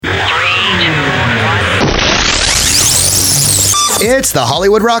It's the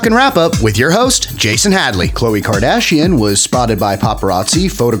Hollywood Rockin' Wrap-Up with your host, Jason Hadley. Khloe Kardashian was spotted by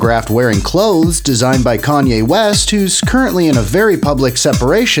paparazzi photographed wearing clothes designed by Kanye West, who's currently in a very public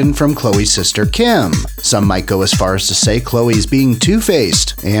separation from Khloe's sister Kim. Some might go as far as to say Khloe's being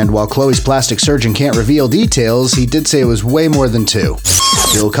two-faced, and while Khloe's plastic surgeon can't reveal details, he did say it was way more than two.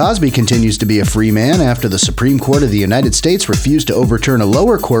 Bill Cosby continues to be a free man after the Supreme Court of the United States refused to overturn a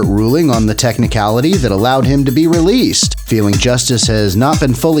lower court ruling on the technicality that allowed him to be released. Feeling justice has not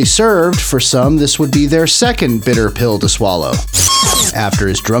been fully served, for some this would be their second bitter pill to swallow. After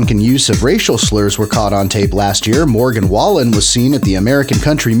his drunken use of racial slurs were caught on tape last year, Morgan Wallen was seen at the American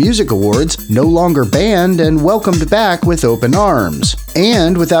Country Music Awards, no longer banned and welcomed back with open arms.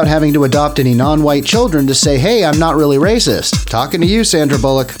 And without having to adopt any non-white children to say, hey, I'm not really racist. Talking to you, Sandra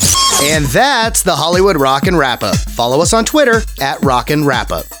Bullock. And that's the Hollywood Rockin' Wrap-Up. Follow us on Twitter at Rockin'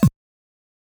 Wrap-Up.